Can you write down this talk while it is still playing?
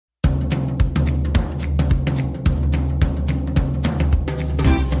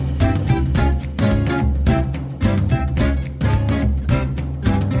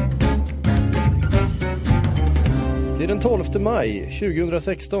12 maj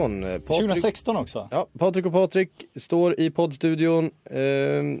 2016. 2016 också? Ja, Patrik och Patrik står i poddstudion,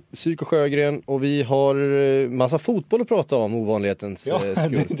 Psyk och Sjögren, och vi har massa fotboll att prata om, ovanlighetens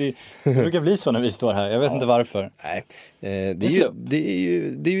skull. Det brukar bli så när vi står här, jag vet inte varför. Nej,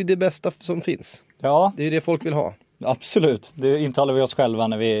 det är ju det bästa som finns. Ja. Det är ju det folk vill ha. Absolut, det intalar vi oss själva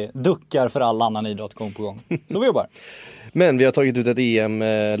när vi duckar för all annan idrott gång på gång. Så vi jobbar. Men vi har tagit ut ett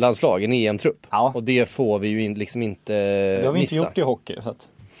EM-landslag, en EM-trupp. Ja. Och det får vi ju liksom inte Det har vi missa. inte gjort i hockey. Så att...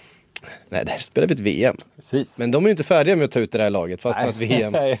 Nej, där spelar vi ett VM. Precis. Men de är ju inte färdiga med att ta ut det här laget, fast ett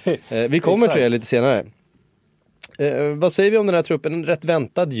VM. Vi kommer till det lite senare. Vad säger vi om den här truppen? Rätt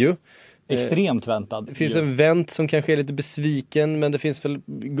väntad ju. Extremt väntad. Det finns en vänt som kanske är lite besviken, men det finns väl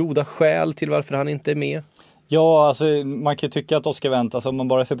goda skäl till varför han inte är med. Ja, alltså man kan ju tycka att Oscar Wendt, alltså om man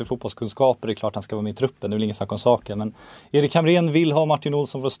bara sätter fotbollskunskaper, det är klart han ska vara med i truppen, det är väl ingen snack om saken. Men Erik Hamrén vill ha Martin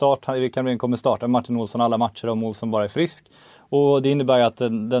Olsson för start, Erik Hamrén kommer starta Martin Olsson alla matcher om Olsson bara är frisk. Och det innebär ju att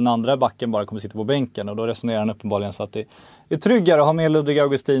den andra backen bara kommer sitta på bänken, och då resonerar han uppenbarligen så att det är tryggare att ha med Ludvig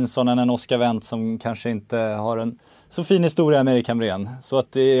Augustinsson än en Oscar Wendt som kanske inte har en så fin historia med Erik Hamrén. Så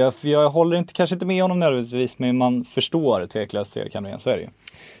att jag håller kanske inte med honom nödvändigtvis, men man förstår tveklöst Erik Hamrén, så är det ju.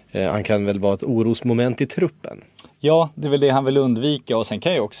 Han kan väl vara ett orosmoment i truppen. Ja, det är väl det han vill undvika. Och sen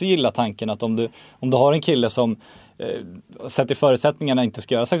kan jag också gilla tanken att om du har en kille som sett i förutsättningarna inte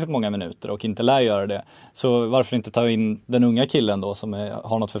ska göra särskilt många minuter och inte lär göra det, så varför inte ta in den unga killen då som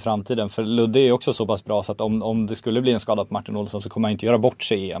har något för framtiden? För Ludde är också så pass bra så att om det skulle bli en skada på Martin Olsson så kommer han inte göra bort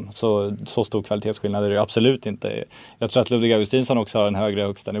sig i EM. Så stor kvalitetsskillnad är det absolut inte. Jag tror att Ludvig Augustinsson också har en högre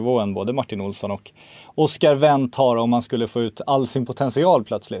högsta nivå än både Martin Olsson och Oscar Wendt har, om man skulle få ut all sin potential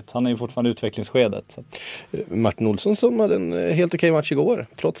plötsligt. Han är ju fortfarande i utvecklingsskedet. Så. Martin Olsson som hade en helt okej match igår,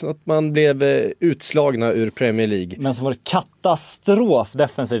 trots att man blev utslagna ur Premier League. Men som var ett katastrof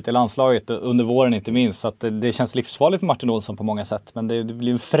defensivt i landslaget under våren inte minst. Så att det känns livsfarligt för Martin Olsson på många sätt. Men det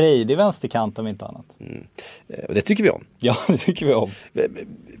blir en frejdig vänsterkant om inte annat. Och det tycker vi om. Ja, det tycker vi om.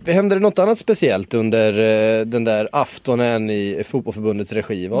 Händer det något annat speciellt under den där aftonen i fotbollförbundets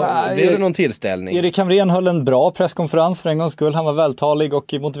regi? Blev det någon tillställning? Erik Hamrén höll en bra presskonferens för en gångs skull. Han var vältalig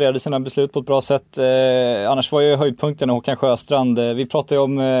och motiverade sina beslut på ett bra sätt. Annars var ju höjdpunkten Håkan Sjöstrand. Vi pratade ju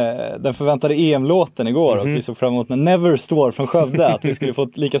om den förväntade EM-låten igår och vi såg fram emot när Never står från Skövde, att vi skulle få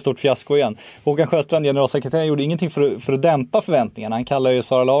ett lika stort fiasko igen. Håkan Sjöstrand, generalsekreteraren, gjorde ingenting för att dämpa förväntningarna. Han kallar ju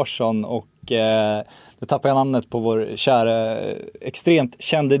Sara Larsson och nu tappar jag namnet på vår kära extremt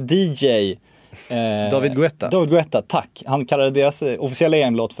kände DJ David Guetta, tack. Han kallade deras officiella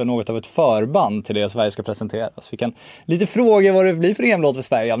EM-låt för något av ett förband till det Sverige ska presenteras. Vi kan lite fråga vad det blir för EM-låt för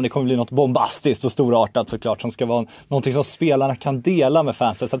Sverige. Ja, men det kommer bli något bombastiskt och storartat såklart, som ska vara någonting som spelarna kan dela med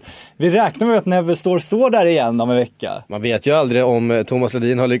fansen. Så att vi räknar med att Never står där igen om en vecka. Man vet ju aldrig om Thomas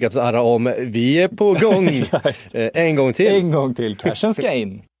Ledin har lyckats arra om vi är på gång. En gång till. En gång till, cashen ska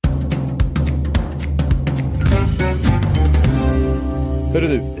in. Hörru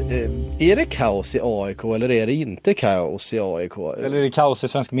du, är det kaos i AIK eller är det inte kaos i AIK? Eller är det kaos i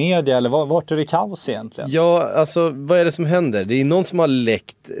svensk media, eller vart är det kaos egentligen? Ja, alltså vad är det som händer? Det är någon som har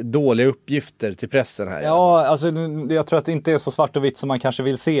läckt dåliga uppgifter till pressen här. Ja, alltså jag tror att det inte är så svart och vitt som man kanske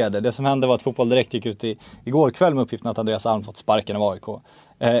vill se det. Det som hände var att Fotboll Direkt gick ut igår kväll med uppgiften att Andreas Alm fått sparken av AIK.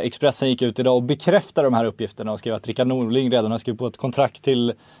 Expressen gick ut idag och bekräftade de här uppgifterna och skrev att Rickard Norling redan har skrivit på ett kontrakt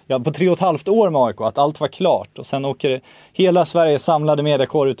till på 3,5 år med AIK, att allt var klart. Och sen åker hela Sverige samlade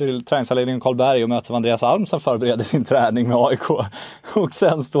mediakår ut till träningsanläggningen Karlberg och möts av Andreas Alm som förbereder sin träning med AIK. Och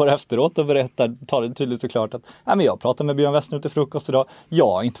sen står efteråt och tar det tydligt och klart att men jag pratade med Björn Westner till frukost idag. Jag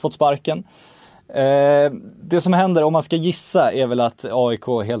har inte fått sparken. Det som händer, om man ska gissa, är väl att AIK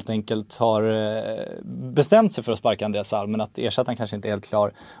helt enkelt har bestämt sig för att sparka Andreas Alm, men att ersättaren kanske inte är helt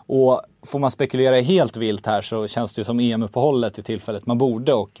klar. Och får man spekulera helt vilt här så känns det ju som EM-uppehållet i tillfället man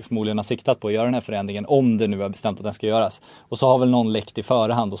borde och förmodligen har siktat på att göra den här förändringen, om det nu är bestämt att den ska göras. Och så har väl någon läckt i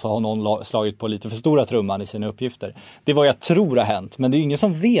förhand och så har någon slagit på lite för stora trumman i sina uppgifter. Det är vad jag tror har hänt, men det är ingen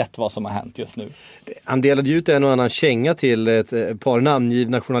som vet vad som har hänt just nu. Han delade ju ut en och annan känga till ett par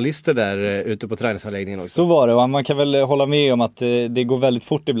namngivna journalister där ute på träningsanläggningen också. Så var det, och man kan väl hålla med om att det går väldigt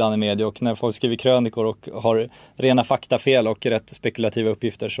fort ibland i media, och när folk skriver krönikor och har rena faktafel och rätt spekulativa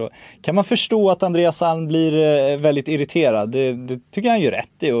uppgifter så kan man förstå att Andreas Alm blir väldigt irriterad. Det tycker jag han gör rätt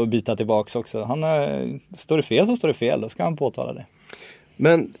i att byta tillbaka också. Står det fel så står det fel, då ska han påtala det.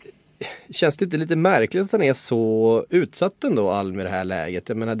 Men känns det inte lite märkligt att han är så utsatt ändå, Alm, i det här läget?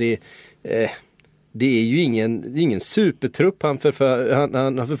 Jag menar, det är ju ingen supertrupp han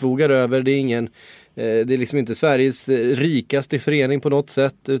förfogar över. Det är ingen Det är liksom inte Sveriges rikaste förening på något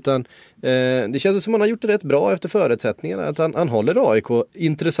sätt, utan det känns som att han har gjort det rätt bra efter förutsättningarna. Att han håller AIK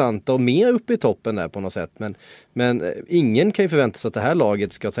intressanta och med uppe i toppen där på något sätt. Men ingen kan ju förvänta sig att det här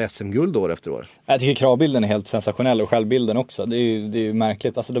laget ska ta SM-guld år efter år. Jag tycker kravbilden är helt sensationell och självbilden också. Det är ju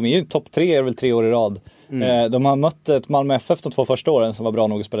märkligt. Alltså de är ju topp 3 är väl 3 år i rad. De har mött ett Malmö FF de 2 första åren som var bra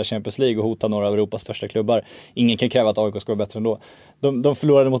nog att spela Champions League och hota några av Europas största klubbar. Ingen kan kräva att AIK ska vara bättre ändå. De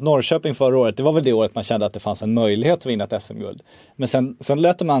förlorade mot Norrköping förra året. Det var väl det året man kände att det fanns en möjlighet att vinna ett SM-guld. Men sen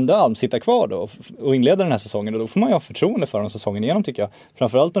lät de andra Alm sitta kvar då och inleda den här säsongen. Och då får man ju ha förtroende för dem säsongen igenom, tycker jag.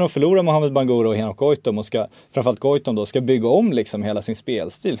 Framförallt när de förlorar Mohamed Bangura och Henok Goitom och framförallt Goitom då ska bygga om liksom hela sin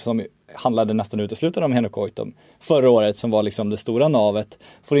spelstil som handlade nästan uteslutande om Henok Goitom förra året, som var liksom det stora navet.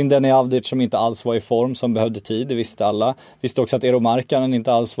 Får in Deni Avdic som inte alls var i form, som behövde tid, det visste alla. Visste också att Eero Markkanen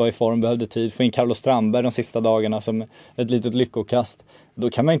inte alls var i form, behövde tid. Får in Carlos Strandberg de sista dagarna som ett litet lyckokast. Då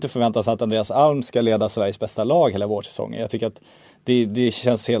kan man inte förvänta sig att Andreas Alm ska leda Sveriges bästa lag hela vårsäsongen. Jag tycker att det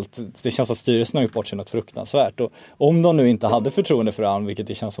känns att styrelsen har gjort bort sig något fruktansvärt. Och om de nu inte hade förtroende för Alm, vilket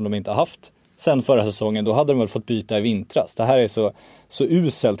det känns som de inte har haft sen förra säsongen, då hade de väl fått byta i vintras. Det här är så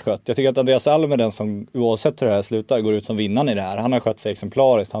uselt skött. Jag tycker att Andreas Alm är den som, oavsett hur det här slutar, går ut som vinnaren i det här. Han har skött sig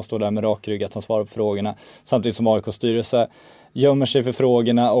exemplariskt. Han står där med rakryggat, han svarar på frågorna. Samtidigt som AIKs styrelse gömmer sig för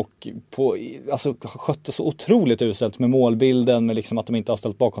frågorna och skötte så otroligt uselt med målbilden, med liksom att de inte har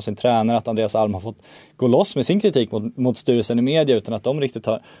ställt bakom sin tränare, att Andreas Alm har fått gå loss med sin kritik mot styrelsen i media utan att de riktigt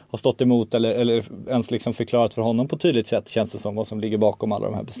har stått emot eller ens liksom förklarat för honom på tydligt sätt, känns det som, vad som ligger bakom alla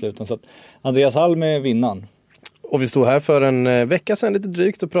de här besluten. Så att Andreas Alm är vinnaren. Och vi stod här för en vecka sedan lite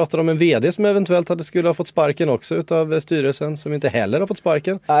drygt och pratade om en vd som eventuellt skulle ha fått sparken också utav styrelsen, som inte heller har fått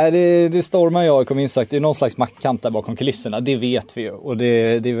sparken. Nej, det stormar jag kom minst sagt. Det är någon slags maktkamp där bakom kulisserna, det vet vi ju. Och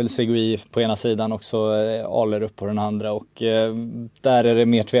det är väl Segui på ena sidan, också Aller upp på den andra. Och där är det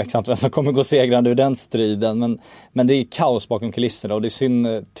mer tveksamt vem som kommer gå segrande ur den striden. Men det är kaos bakom kulisserna, och det är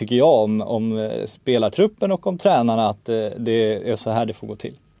synd, tycker jag, om spelartruppen och om tränarna att det är så här det får gå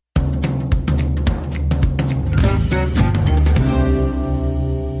till.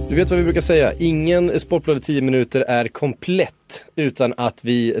 Du vet vad vi brukar säga, ingen Sportbladet 10 minuter är komplett utan att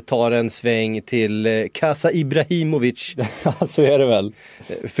vi tar en sväng till Casa Ibrahimovic. Ja, så är det väl.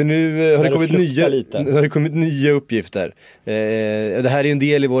 För nu har det kommit nya uppgifter. Det här är en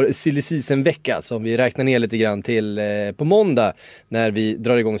del i vår silly season-vecka som vi räknar ner lite grann till på måndag när vi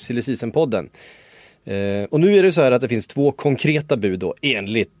drar igång silly season-podden. Och nu är det så här att det finns 2 konkreta bud då,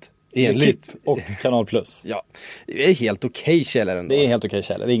 enligt och Kanal Plus. Ja, det är helt okej källor ändå. Det är helt okej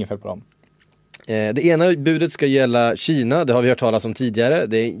källor, det är inget fel på dem. Det ena budet ska gälla Kina, det har vi hört talas om tidigare.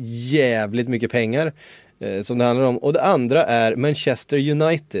 Det är jävligt mycket pengar som det handlar om. Och det andra är Manchester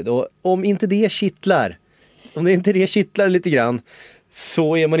United. Och om inte det kittlar lite grann,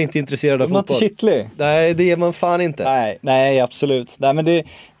 så är man inte intresserad av fotboll. Man är inte kittlig. Nej, det är man fan inte. Nej, absolut. Nej, men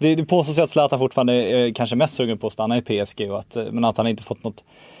det påstås att Zlatan fortfarande är kanske mest sugen på att stanna i PSG, men att han inte fått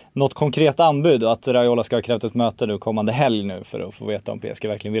något konkret anbud, och att Raiola ska ha krävt ett möte nu kommande helg nu för att få veta om PSG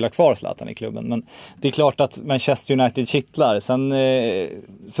verkligen vill ha kvar Zlatan i klubben. Men det är klart att Manchester United kittlar. Sen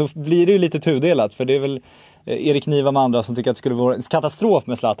så blir det ju lite tudelat, för det är väl Erik Niva med andra som tycker att det skulle vara en katastrof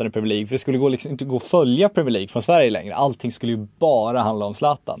med Zlatan i Premier League, för det skulle inte gå att följa Premier League från Sverige längre. Allting skulle ju bara handla om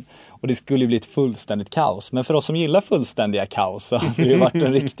Zlatan, och det skulle ju bli ett fullständigt kaos. Men för oss som gillar fullständiga kaos så hade det ju varit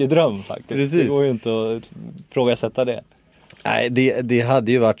en riktig dröm faktiskt. Precis. Det går ju inte att frågasätta det. Nej, det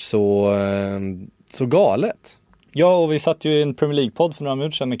hade ju varit så galet. Ja, och vi satt ju i en Premier League-podd för några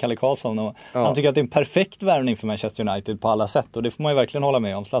minuter sedan med Kalle Karlsson, och han tycker att det är en perfekt värvning för Manchester United på alla sätt, och det får man ju verkligen hålla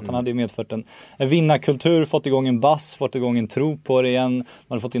med om. Zlatan hade ju medfört en vinnarkultur, fått igång en bass, fått igång en tro på det igen. Man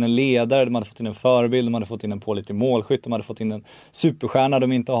hade fått in en ledare, man hade fått in en förebild, man hade fått in en pålitlig målskytt, man hade fått in en superstjärna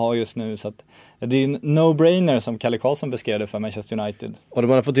de inte har just nu. Så att det är en no-brainer som Kalle Karlsson beskrev det för Manchester United. Och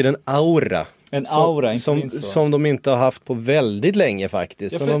de hade fått in en aura. Som de inte har haft på väldigt länge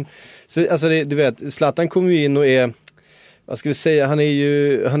faktiskt. Du vet, Zlatan kommer ju in och är, vad ska vi säga, han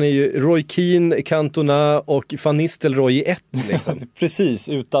är ju Roy Keane, Cantona och Van Nistelrooy i ett liksom. Precis,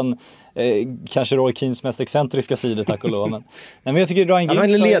 utan kanske Roy Keanes mest excentriska sidor, tack och lov. Men jag tycker Ryan Giggs han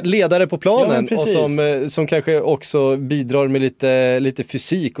är ledare på planen, och som kanske också bidrar med lite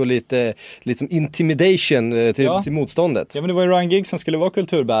fysik och lite liksom intimidation till motståndet. Ja, men det var ju Ryan Giggs som skulle vara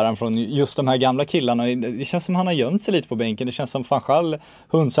kulturbäraren från just de här gamla killarna. Det känns som han har gömt sig lite på bänken. Det känns som Van Gaal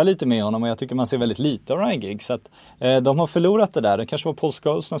hunsar lite med honom, och jag tycker man ser väldigt lite av Ryan Giggs. Så att, de har förlorat det där. Det kanske var Paul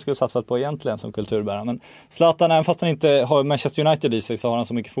Scholes som skulle satsat på egentligen som kulturbärare. Men Zlatan, även fast han inte har Manchester United i sig, så har han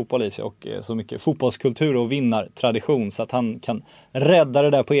så mycket fotboll i sig och så mycket fotbollskultur och vinnartradition, så att han kan rädda det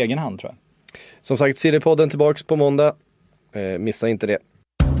där på egen hand, tror jag. Som sagt, Silly-podden tillbaks på måndag. Missa inte det.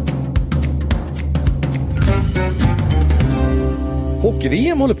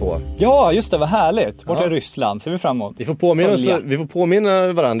 Hockey-VM håller på. Ja, just det, vad härligt. Borta i Ryssland, ser vi fram emot. Vi får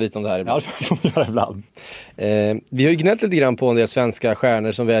påminna varandra lite om det här ibland. Ja, det får vi göra ibland. Vi har ju gnällt lite grann på en del svenska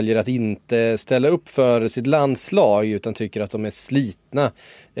stjärnor som väljer att inte ställa upp för sitt landslag utan tycker att de är slitna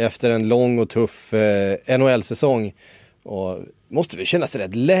efter en lång och tuff NHL-säsong. Och måste vi känna sig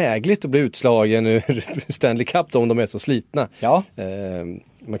rätt lägligt att bli utslagen ur Stanley Cup då, om de är så slitna. Ja.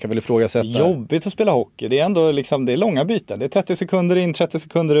 Man kan väl ifrågasätta. Jobbigt att spela hockey. Det är ändå liksom, det är långa byten. Det är 30 sekunder in, 30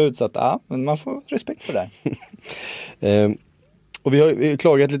 sekunder ut. Så att, men man får respekt för det. Och vi har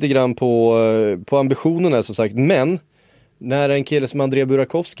klagat lite grann på ambitionerna som sagt. Men när en kille som André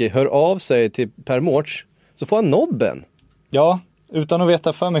Burakovsky hör av sig till Per Mårts så får han nobben. Ja, utan att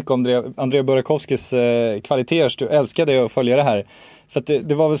veta för mycket om André Burakovskys kvaliteter. Du älskade att följa det här. För att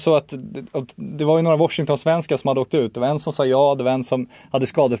det var väl så att det var ju några Washington-svenskar som hade åkt ut. Det var en som sa ja, det var en som hade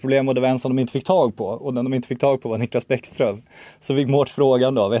skadeproblem och det var en som de inte fick tag på. Och den de inte fick tag på var Niklas Bäckström. Så fick Mårts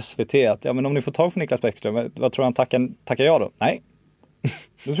frågan då av SVT att men om ni får tag på Niklas Bäckström, vad tror han tackar jag då? Nej.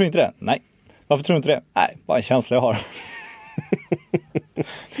 Du tror inte det? Nej. Varför tror du inte det? Nej, bara en känsla jag har.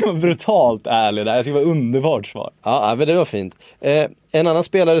 Det var brutalt ärligt där. Det ska vara underbart svar. Ja, men det var fint. En annan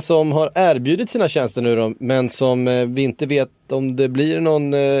spelare som har erbjudit sina tjänster nu då, men som vi inte vet om det blir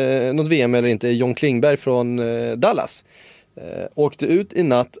något VM eller inte, är John Klingberg från Dallas. Åkte ut i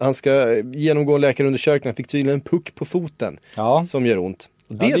natt. Han ska genomgå en läkarundersökning. Han fick tydligen en puck på foten som gör ont.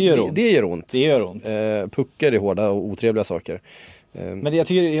 Det gör ont. Det gör ont. Puckar är hårda och otrevliga saker. Men jag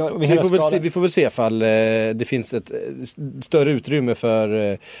tycker, vi får väl se ifall det finns ett större utrymme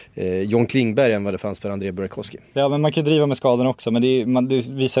för John Klingberg än vad det fanns för André Burakovsky. Ja, men man kan driva med skadan också. Men det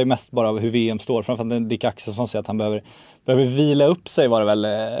visar ju mest bara hur VM står. Framförallt Dick Axelsson säger att han behöver vila upp sig, var det väl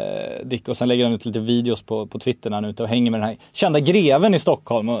Dick. Och sen lägger han ut lite videos på Twitter när han är ute och hänger med den här kända greven i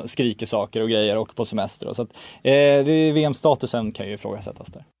Stockholm och skriker saker och grejer och på semester. Och så att, VM-statusen kan ju ifrågasättas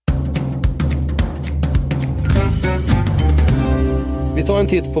där. Vi tar en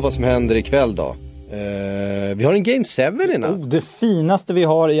titt på vad som händer ikväll då. Vi har en Game 7 innan. Det finaste vi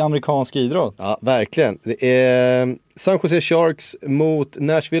har i amerikansk idrott. Ja, verkligen. Det är San Jose Sharks mot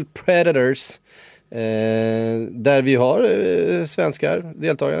Nashville Predators. Där vi har svenskar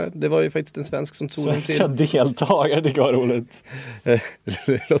deltagare. Det var ju faktiskt en svensk som tog den till. Svenska deltagare, det går roligt.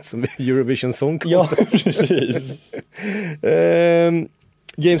 Det låter som Eurovision Song Contest. Ja, precis.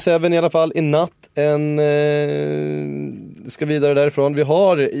 Game 7 i alla fall i natt. Ska vidare därifrån. Vi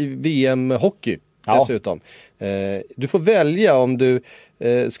har i VM-hockey dessutom. Du får välja om du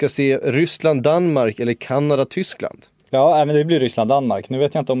ska se Ryssland-Danmark eller Kanada-Tyskland. Ja, men det blir Ryssland-Danmark. Nu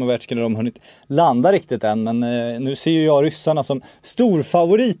vet jag inte om Ovechkin och de har hunnit landa riktigt än. Men nu ser ju jag ryssarna som stor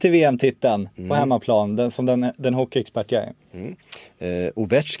favorit till VM-titeln på hemmaplan. Som den hockeyexpert jag är.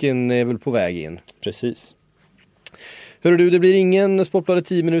 Ovechkin är väl på väg in. Precis. Hörru du, det blir ingen Sportbladet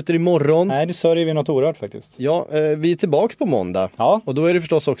 10 minuter imorgon. Nej, det sörjer vi något oerhört faktiskt. Ja, vi är tillbaka på måndag. Ja. Och då är det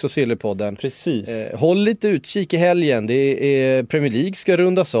förstås också Sillypodden. Precis. Håll lite utkik i helgen. Det är Premier League ska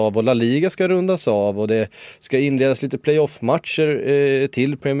rundas av och La Liga ska rundas av. Och det ska inledas lite playoff-matcher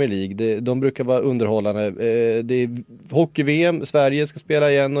till Premier League. De brukar vara underhållande. Det är hockey-VM, Sverige ska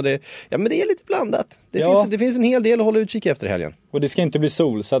spela igen. Och men det är lite blandat. Det finns en hel del att hålla utkik efter helgen. Och det ska inte bli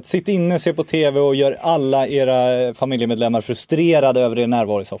sol, så att sitt inne, se på tv och gör alla era familjemedlemmar frustrerade över er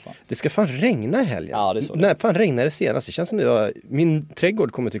närvaro i soffan. Det ska fan regna i helgen. Ja, det är så. När fan regnar det senast? Det känns som min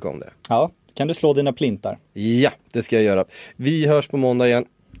trädgård kommer tycka om det. Ja, kan du slå dina plintar? Ja, det ska jag göra. Vi hörs på måndag igen.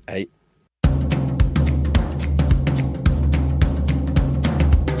 Hej.